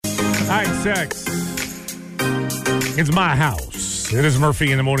Hi, sex. It's my house. It is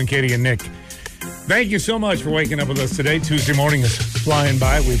Murphy in the morning, Katie and Nick. Thank you so much for waking up with us today. Tuesday morning is flying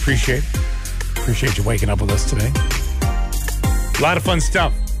by. We appreciate you waking up with us today. A lot of fun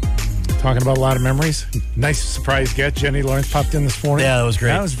stuff. Talking about a lot of memories. Nice surprise get. Jenny Lawrence popped in this morning. Yeah, that was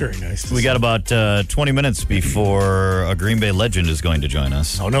great. That was very nice. We got about 20 minutes before a Green Bay legend is going to join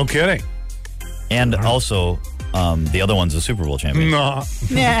us. Oh, no kidding. And also, the other one's a Super Bowl champion. No.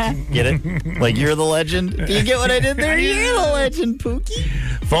 Nah. Get it? Like, you're the legend? Do you get what I did there? You're the legend, Pookie.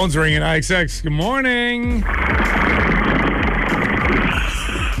 Phone's ringing. IXX. Good morning.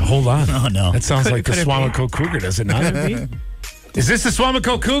 Hold on. Oh, no. That sounds like the Swamico Cougar, does it not? Is this the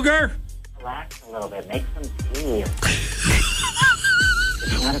Swamico Cougar? Relax a little bit. Make some tea.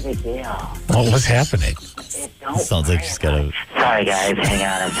 It's not a big deal. Oh, what's happening? Don't Sounds like she's got a... Sorry, guys. Hang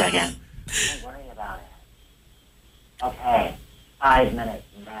on a second. Don't worry about it. Okay. 5 minutes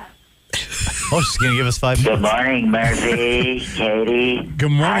and back. Oh, she's going to give us 5 minutes. Good morning, Murphy, Katie.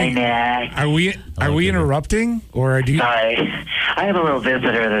 Good morning. Hi, Nick. Are we interrupting, or do you? Sorry. I have a little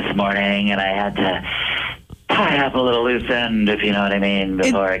visitor this morning, and I had to tie up a little loose end, if you know what I mean,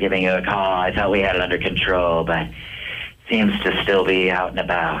 before giving you a call. I thought we had it under control, but seems to still be out and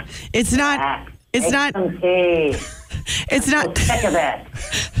about. It's not. It's Make not. some tea. It's not. Sick of it.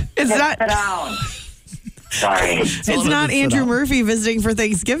 It's Just not. sit down. Sorry. It's not Andrew Murphy visiting for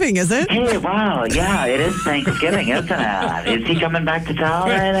Thanksgiving, is it? Hey, wow. Yeah, it is Thanksgiving, isn't it? Is he coming back to town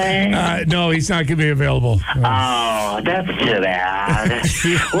or anything? No, he's not going to be available. Oh, that's too bad.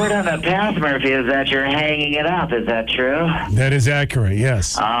 Word on the path, Murphy, is that you're hanging it up. Is that true? That is accurate,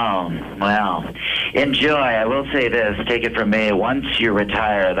 yes. Oh, well, enjoy. I will say this. Take it from me. Once you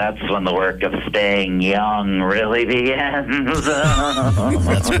retire, that's when the work of staying young really begins.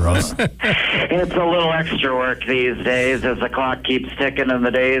 That's gross. It's a little extra work these days as the clock keeps ticking and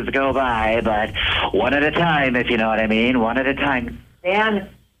the days go by, but one at a time, if you know what I mean. One at a time. Stan,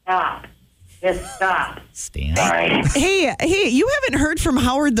 stop. Just stop. Stan. Sorry. Hey, you haven't heard from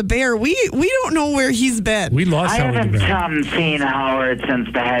Howard the Bear. We don't know where he's been. We lost I Howard the haven't Bear. seen Howard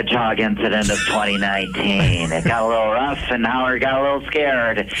since the hedgehog incident of 2019. It got a little rough, and Howard got a little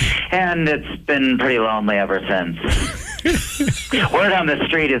scared, and it's been pretty lonely ever since. Word on the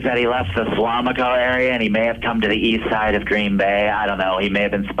street is that he left the Swamico area, and he may have come to the east side of Green Bay. I don't know. He may have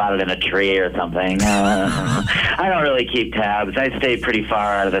been spotted in a tree or something. I don't really keep tabs. I stay pretty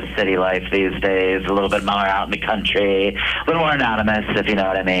far out of the city life these days, a little bit more out in the country, a little more anonymous, if you know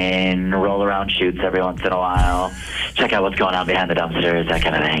what I mean. Roll around shoots every once in a while. Check out what's going on behind the dumpsters, that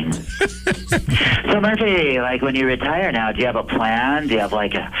kind of thing. So, Murphy, like when you retire now, do you have a plan? Do you have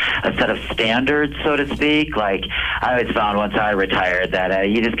like a set of standards, so to speak? Like, I always found once I retired that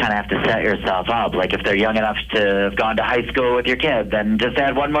you just kind of have to set yourself up. Like if they're young enough to have gone to high school with your kid, then just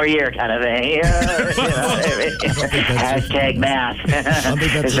add one more year kind of thing. You know what I mean? Hashtag math.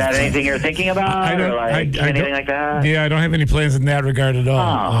 Is that anything you're thinking about? Or like anything like that? Yeah, I don't have any plans in that regard at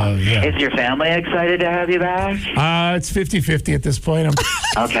all. Oh. Yeah. Is your family excited to have you back? It's 50-50 at this point.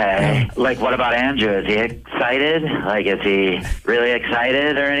 Okay. Like, what about Andrew? Is he excited? Like, is he really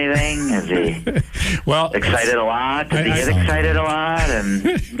excited or anything? Is he excited a lot? Does he get excited a lot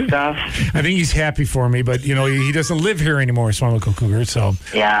and stuff? I think he's happy for me, but, you know, he doesn't live here anymore, Swamico Cougar, so.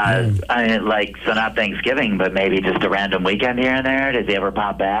 Yeah, I mean, like, so not Thanksgiving, but maybe just a random weekend here and there? Does he ever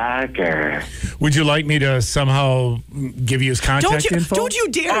pop back, or? Would you like me to somehow give you his contact info? Don't you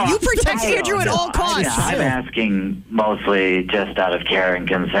dare. You protect Andrew at all costs. I'm asking mostly just out of care and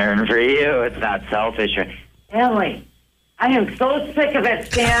concern for you. It's not selfish. Emily, I am so sick of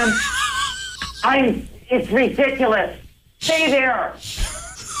it, Stan. It's ridiculous. Stay there.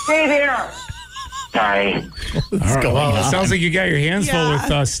 Stay there. Sorry. All right, well, it sounds like you got your hands full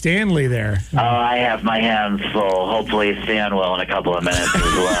with Stanley there. Oh, I have my hands full. Hopefully Stan will in a couple of minutes as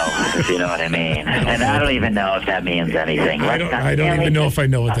well, if you know what I mean. And I don't even know if that means anything. I don't even know if I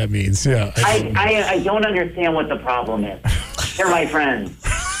know what that means. Yeah. I don't understand what the problem is. They're my friends.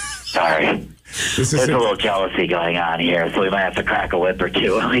 Sorry. There's a little jealousy going on here, so we might have to crack a whip or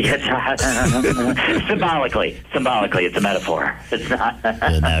two when we get to Symbolically, it's a metaphor. It's not.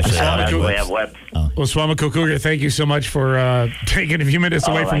 I don't have whips. Well, Swamico Cougar, thank you so much for taking a few minutes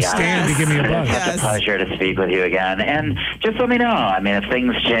away from Stan to give me a buzz. It's a pleasure to speak with you again. And just let me know. I mean, if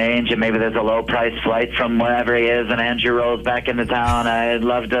things change and maybe there's a low-priced flight from wherever he is and Andrew rolls back into town, I'd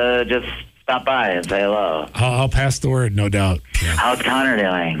love to just stop by and say hello. I'll pass the word, no doubt. Yeah. How's Connor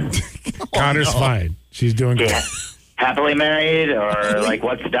doing? Connor's fine. She's doing good. Happily married, or like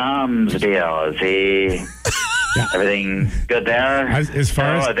what's Dom's deal? Is he everything good there? As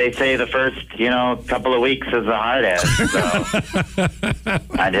far as they say, the first couple of weeks is the hardest. So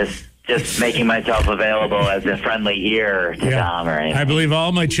I just just making myself available as a friendly ear to Tom or anything. I believe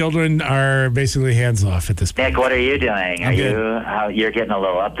all my children are basically hands off at this point. Nick, what are you doing? I'm good. You're getting a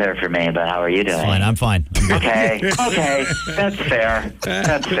little up there for me, but how are you doing? Fine, I'm fine. Okay, that's fair.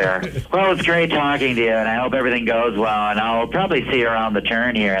 That's fair. Well, it's great talking to you, and I hope everything goes well, and I'll probably see you around the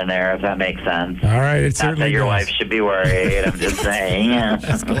turn here and there, if that makes sense. All right, it Not certainly that your does. wife should be worried, I'm just saying.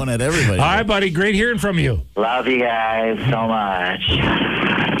 That's going at everybody. All right, buddy, great hearing from you. Love you guys so much.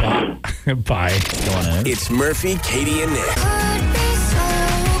 Bye. Going at It's Murphy, Katie, and Nick.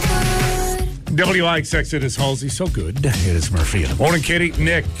 WIXX, it is Halsey. So good. It is Murphy in the morning. Katie,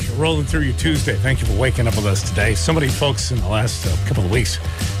 Nick, rolling through your Tuesday. Thank you for waking up with us today. So many folks in the last couple of weeks,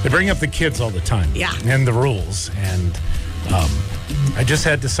 they bring up the kids all the time. Yeah. And the rules. And I just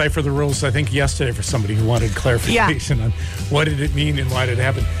had to decipher the rules, I think, yesterday for somebody who wanted clarification on what did it mean and why did it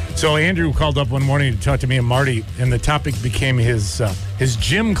happen. So Andrew called up one morning to talk to me and Marty, and the topic became his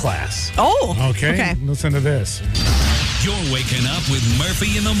gym class. Oh, Okay. Listen to this. You're waking up with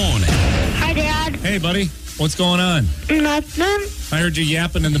Murphy in the morning. Hi, Dad. Hey, buddy. What's going on? Nothing. I heard you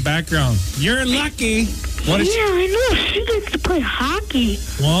yapping in the background. You're lucky. What did Yeah, I know. She gets to play hockey.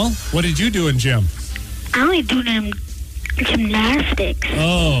 Well, what did you do in gym? I only do them gymnastics.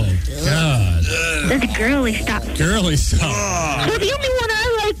 Oh, God. That's girly stuff. Girly stuff. So the only one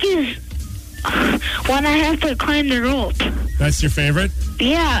I like is when I have to climb the rope. That's your favorite?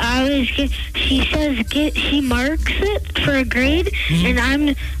 Yeah, she marks it for a grade, and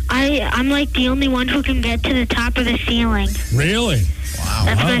I'm like the only one who can get to the top of the ceiling. Really? Wow.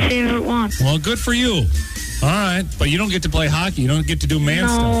 That's my favorite one. Well, good for you. All right. But you don't get to play hockey. You don't get to do man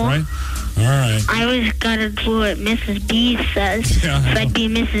stuff, right? All right. I always gotta do what Mrs. B says. Yeah, If I'd be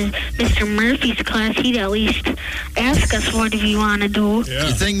in Mr. Murphy's class, he'd at least ask us what do you want to do. Yeah.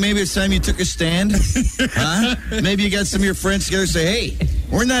 You think maybe it's time you took a stand? Huh? Maybe you got some of your friends together and say, hey,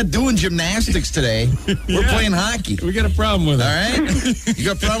 we're not doing gymnastics today. We're playing hockey. We got a problem with it. All right? You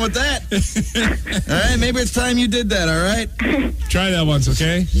got a problem with that? All right? Maybe it's time you did that, all right? Try that once,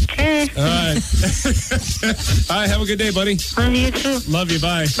 okay? Okay. All right. All right. Have a good day, buddy. Love you too. Love you.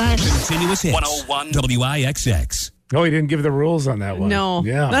 Bye. Bye. Continuous hits. 101 WIXX. Oh, he didn't give the rules on that one. No,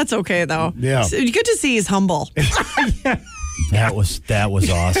 Yeah. that's okay though. Yeah. So good to see he's humble. That was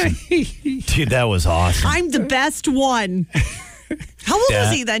awesome. Dude, that was awesome. I'm the best one. How old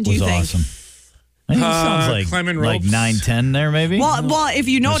was he then? Do you was think? Awesome. I think it sounds climbing like ropes. 9, 10 there, maybe. Well, if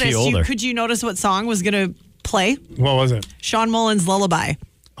you Was he noticed, older? could you notice what song was going to play? What was it? Sean Mullins' Lullaby.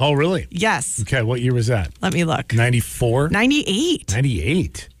 Oh, really? Yes. Okay. What year was that? Let me look. 94? 98.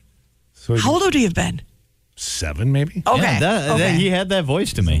 98. So How old would he have been? 7, maybe? Okay. Yeah, that, he had that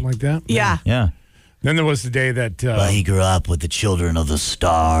voice to me. Something like that? Yeah. Yeah. Then there was the day that he grew up with the children of the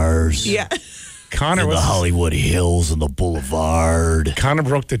stars. Yeah. Connor In the was Hollywood Hills and the Boulevard. Connor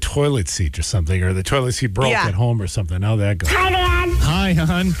broke the toilet seat or something, or the toilet seat broke Yeah. at home or something. How that goes? Hi, Dad. Hi,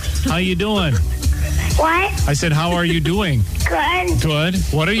 hon. How you doing? What? I said, how are you doing? Good. Good.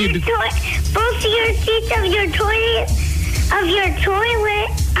 What are you doing? Both of your seats of your toilet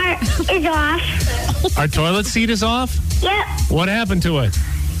is off. Our toilet seat is off? Yep. What happened to it?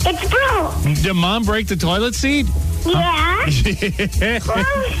 It's broke. Did Mom break the toilet seat? Yeah.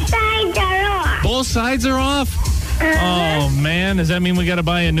 Both sides are off. Both sides are off? Oh, man. Does that mean we got to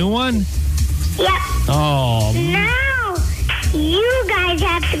buy a new one? Yep. Oh, Now, you guys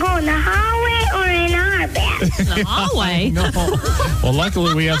have to go in the hallway or in our bath. The hallway. no. Well,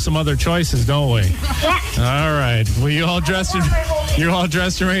 luckily we have some other choices, don't we? Yep. All right. Well, you all dressed and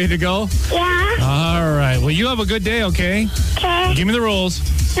ready to go? Yeah. All right. Well, you have a good day, okay? Okay. Give me the rules.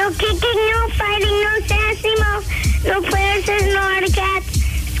 No kicking, no fighting, no sassy mouth, no players says no are the cats.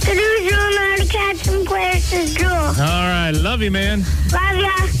 Skidoo's rule, no are the cats, and players says drool. All right. Love you, man. Love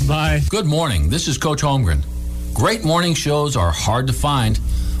ya. Bye. Good morning. This is Coach Holmgren. Great morning shows are hard to find.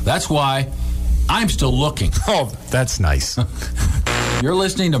 That's why I'm still looking. Oh, that's nice. You're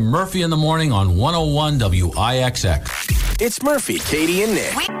listening to Murphy in the Morning on 101 WIXX. It's Murphy, Katie, and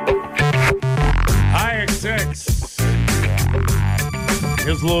Nick. IXX.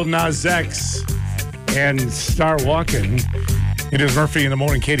 Here's Lil Nas X and Star Walking. It is Murphy in the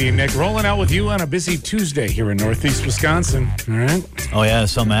Morning, Katie and Nick, rolling out with you on a busy Tuesday here in Northeast Wisconsin. All right. Oh, yeah,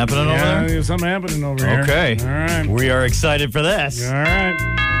 something happening over Yeah, there? there's something happening over here. Okay. All right. We are excited for this. All right.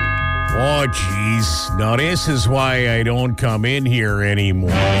 Oh, jeez. Now, this is why I don't come in here anymore.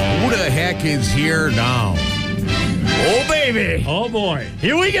 Who the heck is here now? Oh, baby. Oh, boy.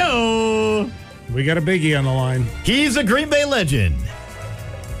 Here we go. We got a biggie on the line. He's a Green Bay legend.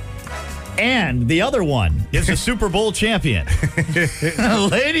 And the other one is a Super Bowl champion.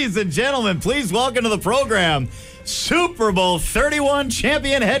 Ladies and gentlemen, please welcome to the program Super Bowl 31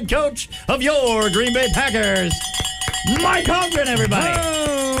 champion head coach of your Green Bay Packers, Mike Holmgren, everybody.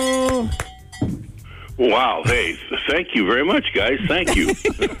 Oh. Wow. Hey, thank you very much, guys. Thank you.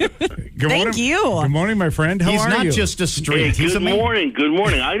 Good morning. Thank you. Good morning, my friend. How He's are not you? just a streak. Hey, He's a good man. morning. Good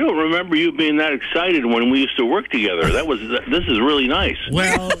morning. I don't remember you being that excited when we used to work together. This is really nice.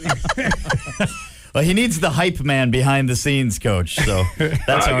 Well, Well, he needs the hype man behind the scenes, coach. So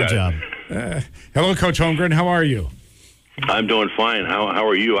that's I our got job. hello, Coach Holmgren. How are you? I'm doing fine. How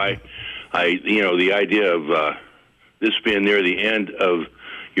are you? The idea of this being near the end of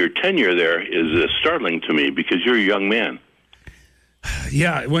your tenure there is startling to me because you're a young man.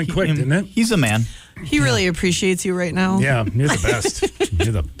 Yeah, it went quick, didn't it? He's a man. He really appreciates you right now. Yeah, you're the best.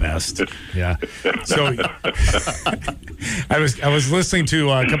 You're the best. Yeah. So I was listening to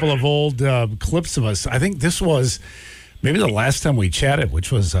a couple of old clips of us. I think this was maybe the last time we chatted,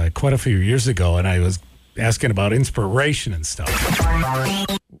 which was quite a few years ago, and I was asking about inspiration and stuff.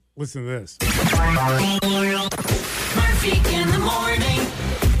 Listen to this. Murphy in the morning.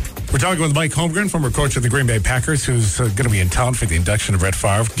 We're talking with Mike Holmgren, former coach of the Green Bay Packers, who's going to be in town for the induction of Brett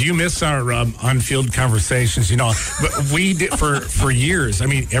Favre. Do you miss our on-field conversations? You know, but we did for years. I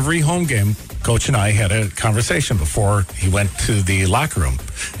mean, every home game, Coach and I had a conversation before he went to the locker room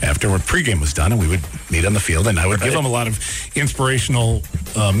after pregame was done, and we would meet on the field, and I would give him a lot of inspirational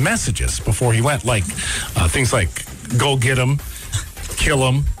messages before he went, like things like, go get him, kill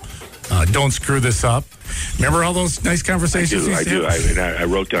him, don't screw this up. Remember all those nice conversations? I do. I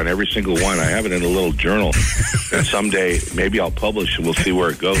wrote down every single one. I have it in a little journal. And someday, maybe I'll publish and we'll see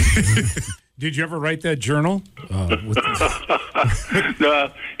where it goes. Did you ever write that journal? No,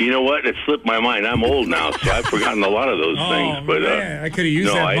 you know what? It slipped my mind. I'm old now, so I've forgotten a lot of those things. But man, I could have used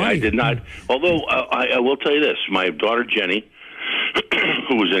no, that money. I did not. Although I will tell you this: my daughter Jenny,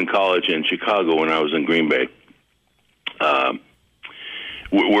 who was in college in Chicago when I was in Green Bay,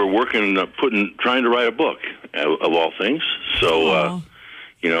 we're working, trying to write a book of all things. So,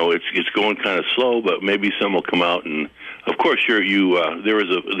 it's going kind of slow, but maybe some will come out. And of course, there is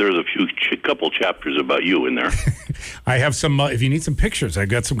a couple chapters about you in there. I have some. If you need some pictures, I've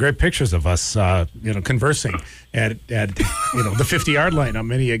got some great pictures of us, conversing at the 50-yard line on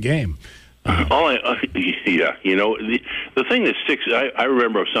many a game. The thing that sticks. I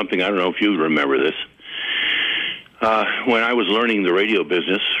remember something. I don't know if you remember this. When I was learning the radio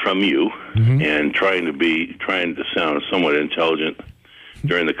business from you and trying to sound somewhat intelligent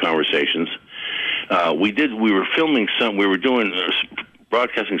during the conversations, we were filming we were doing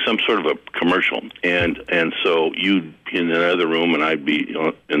broadcasting some sort of a commercial, and so you'd be in the other room and I'd be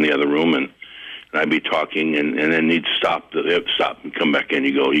in the other room and I'd be talking and then he'd stop and come back in.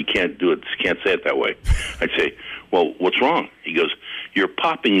 You go, you can't do it, you can't say it that way. I'd say, well, what's wrong? He goes, you're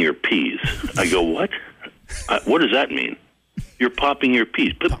popping your peas. I go, what? What does that mean? You're popping your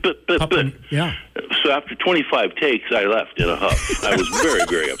peas. Yeah. So after 25 takes, I left in a huff. I was very,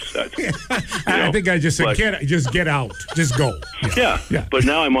 very upset. I think I just said, get out. Just go. Yeah. But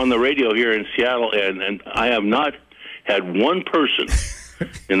now I'm on the radio here in Seattle, and I have not had one person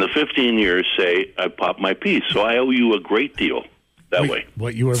in the 15 years say I popped my peas. So I owe you a great deal that way.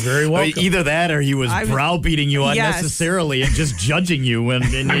 Well, you are very welcome. Either that or he was browbeating you unnecessarily and just judging you when you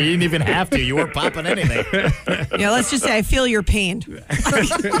didn't even have to. You weren't popping anything. Yeah, let's just say I feel your pain.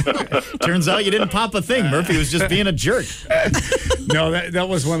 Turns out you didn't pop a thing. Murphy was just being a jerk. No, that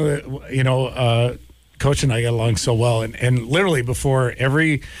was one of the, Coach and I got along so well. And literally before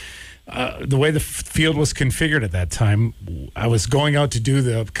every, the way the field was configured at that time, I was going out to do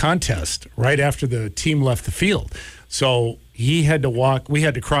the contest right after the team left the field. So he had to walk. We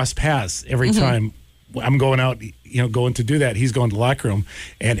had to cross paths every time I'm going out, going to do that. He's going to the locker room.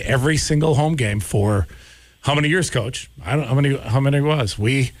 And every single home game for how many years, Coach? I don't know how many it was.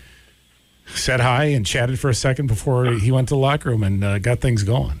 We said hi and chatted for a second before he went to the locker room and got things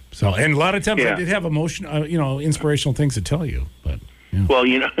going. So, and a lot of times I did have inspirational things to tell you. But well,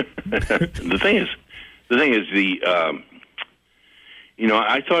 the thing is,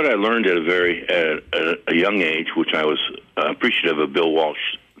 I thought I learned at a young age, which I was appreciative of Bill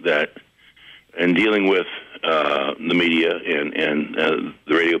Walsh, that in dealing with the media and the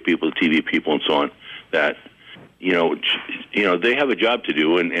radio people, the TV people, and so on, that they have a job to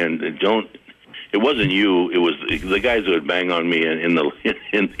do, and don't. It wasn't you. It was the guys who would bang on me in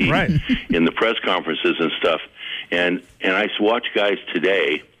the press conferences and stuff. And I watch guys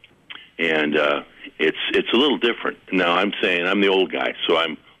today, and it's a little different. Now I'm saying I'm the old guy, so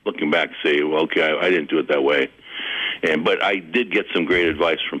I'm looking back and say, well, okay, I didn't do it that way. But I did get some great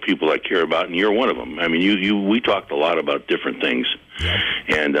advice from people I care about, and you're one of them. I mean, we talked a lot about different things,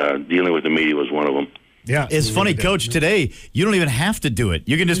 and dealing with the media was one of them. Yeah. It's funny, Coach, today, you don't even have to do it.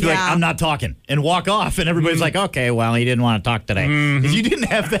 You can just be like, I'm not talking, and walk off, and everybody's like, okay, well, he didn't want to talk today. You didn't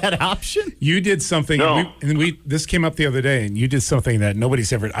have that option? You did something, this came up the other day, and you did something that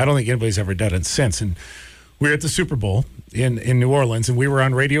I don't think anybody's ever done it since. And we were at the Super Bowl in New Orleans, and we were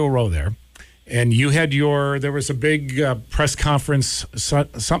on Radio Row there. And you had there was a big press conference,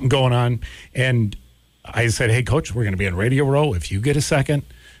 something going on. And I said, hey, Coach, we're going to be on Radio Row. If you get a second,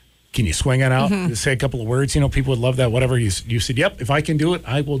 can you swing it out, say a couple of words? People would love that, whatever. You said, yep, if I can do it,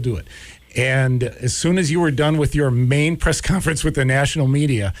 I will do it. And as soon as you were done with your main press conference with the national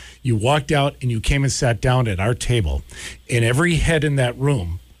media, you walked out and you came and sat down at our table. And every head in that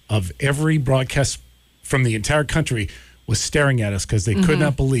room of every broadcast from the entire country was staring at us because they could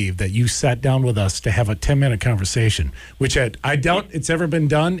not believe that you sat down with us to have a 10-minute conversation, which I doubt it's ever been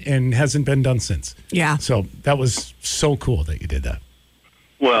done and hasn't been done since. Yeah. So that was so cool that you did that.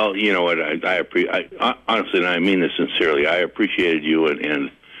 Well, you know what? I honestly, and I mean this sincerely, I appreciated you,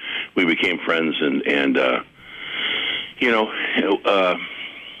 and we became friends, and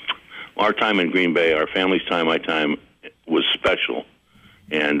our time in Green Bay, our family's time, my time, was special,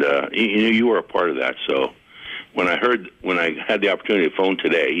 and you were a part of that. So when I had the opportunity to phone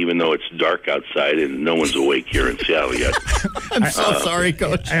today, even though it's dark outside and no one's awake here in Seattle yet. I'm so sorry,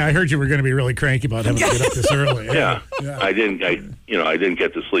 Coach. I heard you were going to be really cranky about having to get up this early. Yeah. I didn't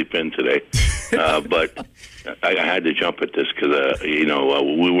get to sleep in today, but I had to jump at this because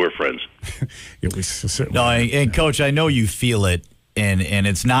we were friends. It was and Coach, I know you feel it. And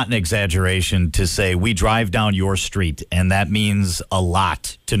it's not an exaggeration to say we drive down your street, and that means a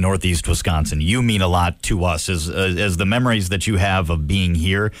lot to Northeast Wisconsin. You mean a lot to us as the memories that you have of being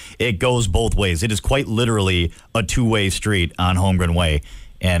here. It goes both ways. It is quite literally a two-way street on Holmgren Way.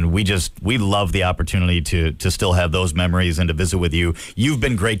 And we love the opportunity to still have those memories and to visit with you. You've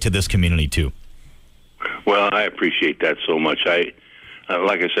been great to this community, too. Well, I appreciate that so much. Like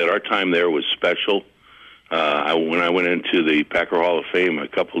I said, our time there was special. When I went into the Packer Hall of Fame, a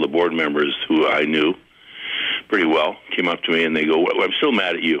couple of the board members who I knew pretty well came up to me and they go, well, I'm still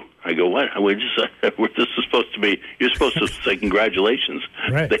mad at you. I go, what? This is supposed to be, you're supposed to say congratulations.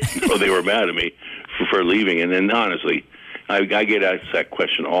 Right. They were mad at me for leaving. And then honestly, I get asked that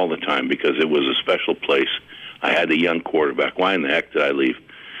question all the time because it was a special place. I had a young quarterback. Why in the heck did I leave?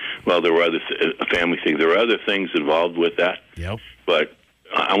 Well, there were other family things. There were other things involved with that. Yep. But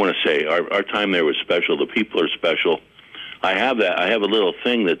I want to say our time there was special. The people are special. I have a little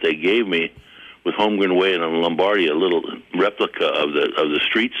thing that they gave me with Holmgren Way and Lombardi, a little replica of the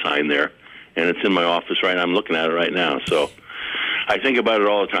street sign there, and it's in my office right now. I'm looking at it right now. So I think about it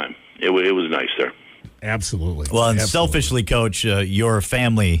all the time. It was nice there. Absolutely. Well, and selfishly, Coach, your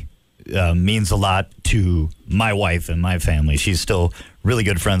family means a lot to my wife and my family. She's still really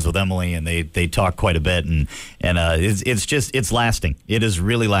good friends with Emily, and they talk quite a bit, and it's lasting. It is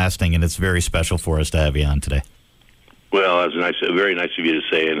really lasting, and it's very special for us to have you on today. Well, that was very nice of you to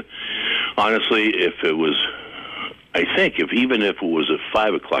say. And honestly, if it was at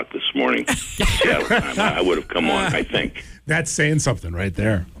 5 o'clock this morning, Seattle time, I would have come on. I think that's saying something right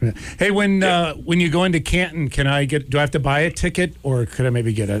there. Hey, when you go into Canton, do I have to buy a ticket, or could I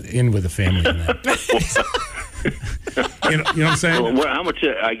maybe get in with the family? In that? You know what I'm saying? Well, how much?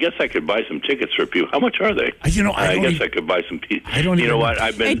 I guess I could buy some tickets for people. How much are they? I guess I could buy some. I don't. You know what?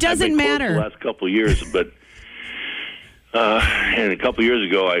 It doesn't matter. The last couple of years, but and a couple of years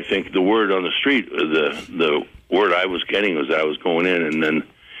ago, I think the word on the street, the word I was getting was that I was going in, and then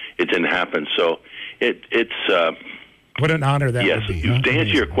it didn't happen. So it's. What an honor that would be. Yes, to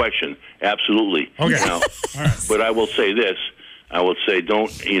answer your question, absolutely. Okay. Now, all right. But I will say this. I will say,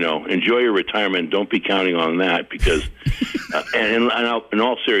 enjoy your retirement. Don't be counting on that because, and in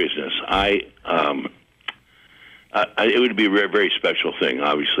all seriousness, it would be a very, very special thing,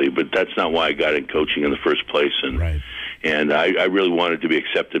 obviously, but that's not why I got in coaching in the first place. And right. And I really wanted to be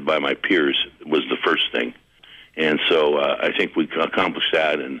accepted by my peers was the first thing. And so I think we accomplished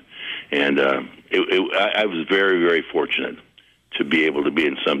that, and I was very, very fortunate to be able to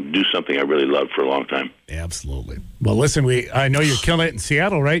do something I really loved for a long time. Absolutely. Well, listen, I know you're killing it in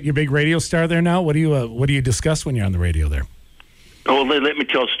Seattle, right? You're a big radio star there now. What do you discuss when you're on the radio there? Oh, let me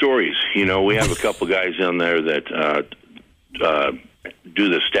tell stories. We have a couple guys on there that do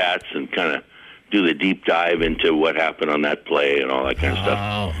the stats and kind of do the deep dive into what happened on that play and all that kind of stuff.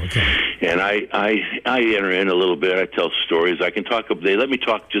 Oh, okay. And I enter in a little bit. I tell stories. I can talk. They let me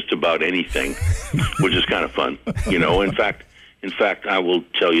talk just about anything, which is kind of fun. In fact, I will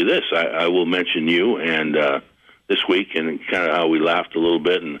tell you this. I will mention you and this week and kind of how we laughed a little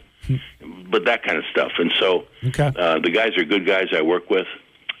bit, but that kind of stuff. And so okay. The guys are good guys I work with,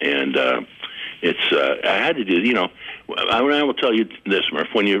 and it's I had to do. I will tell you this, Murph.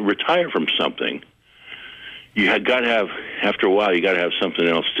 When you retire from something, you got to have, after a while, you got to have something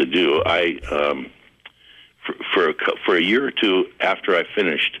else to do. For a year or two after I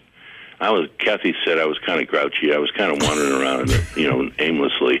finished, Kathy said I was kind of grouchy. I was kind of wandering around,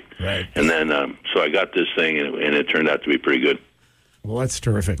 aimlessly. Right. And then, so I got this thing, and it turned out to be pretty good. Well, that's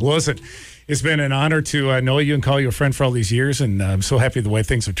terrific. Well, listen, it's been an honor to know you and call you a friend for all these years, and I'm so happy the way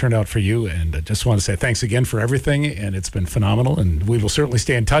things have turned out for you. And I just want to say thanks again for everything, and it's been phenomenal. And we will certainly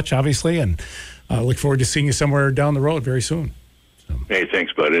stay in touch, obviously, and look forward to seeing you somewhere down the road very soon. Hey,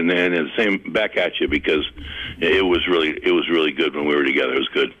 thanks, bud, and the same back at you, because it was really good when we were together. It was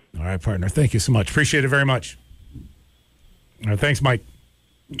good. All right, partner. Thank you so much. Appreciate it very much. All right, thanks, Mike.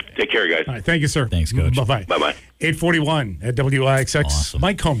 Take care, guys. All right, thank you, sir. Thanks, Coach. Bye-bye. Bye-bye. 841 at WIXX. Awesome.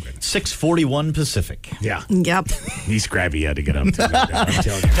 Mike Holmgren. 641 Pacific. Yeah. Yep. He's scrappy. Had to get up to that. I'm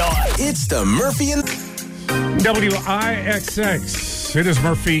telling you. It's the Murphy and WIXX. It is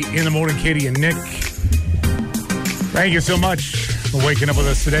Murphy in the morning, Katie and Nick. Thank you so much for waking up with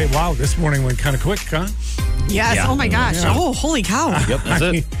us today. Wow, this morning went kind of quick, huh? Yes. Yeah. Oh my gosh. Yeah. Oh, holy cow. Yep, that's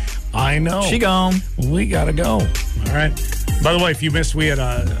it. I know. She gone. We got to go. All right. By the way, if you missed, we had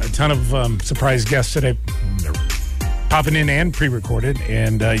a ton of surprise guests today. They're popping in and pre-recorded,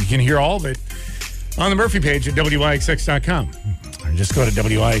 and you can hear all of it on the Murphy page at WIXX.com. Or just go to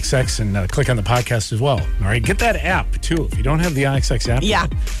WIXX and click on the podcast as well. All right. Get that app, too. If you don't have the IXX app, Yeah.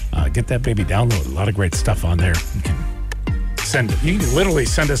 Get that baby downloaded. A lot of great stuff on there. You can you can literally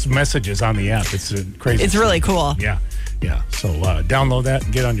send us messages on the app. It's crazy. It's really cool. Yeah. So download that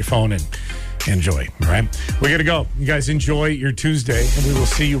and get on your phone and enjoy. All right. We got to go. You guys enjoy your Tuesday, and we will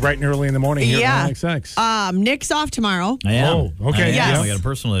see you bright and early in the morning here Yeah. on IXX. Nick's off tomorrow. I am. Oh, okay. I am. Yes. I got a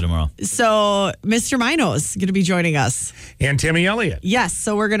personal day tomorrow. So Mr. Mino's going to be joining us. And Tammy Elliott. Yes.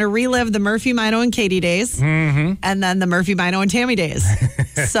 So we're going to relive the Murphy, Mino, and Katie days, and then the Murphy, Mino, and Tammy days.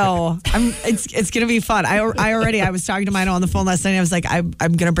 So it's going to be fun. I was talking to Mino on the phone last night. And I was like, I'm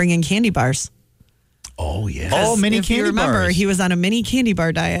going to bring in candy bars. Oh, yeah. Oh, mini if candy you remember, bars. he was on a mini candy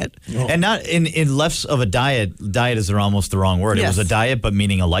bar diet. And not in less of a diet. Diet is almost the wrong word. Yes. It was a diet, but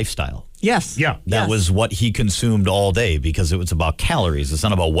meaning a lifestyle. Yes. Yeah. That Yes. was what he consumed all day because it was about calories. It's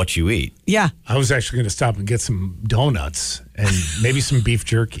not about what you eat. Yeah. I was actually going to stop and get some donuts and maybe some beef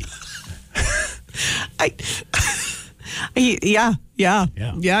jerky. Yeah.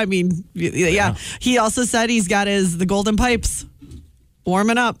 I mean, yeah. Yeah. He also said he's got the golden pipes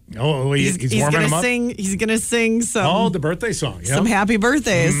warming up. Oh, he's warming gonna them up? sing. He's gonna sing some. The birthday song. Yeah. Some happy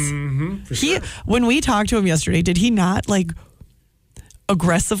birthdays. For sure. When we talked to him yesterday, did he not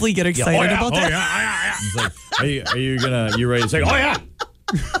aggressively get excited about that? Yeah. He's like, you ready to say, Oh, yeah.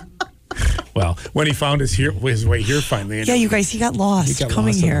 Well, when he found his way here finally. Yeah, you guys, he got lost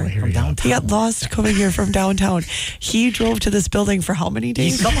coming here. From downtown. He got lost coming here from downtown. He drove to this building for how many He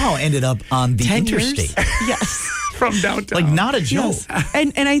days? somehow ended up on the 10 years? interstate. Yes. From downtown. Like, not a joke. Yes.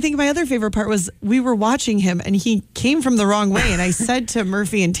 And I think my other favorite part was we were watching him and he came from the wrong way. And I said to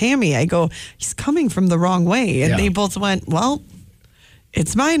Murphy and Tammy, I go, he's coming from the wrong way. And Yeah. they both went, well,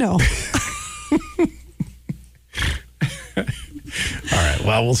 it's Mino. All right.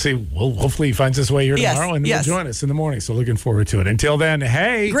 Well, we'll see. Hopefully he finds his way here Yes, tomorrow and yes. will join us in the morning. So looking forward to it. Until then,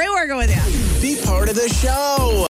 hey. Great working with you. be part of the show.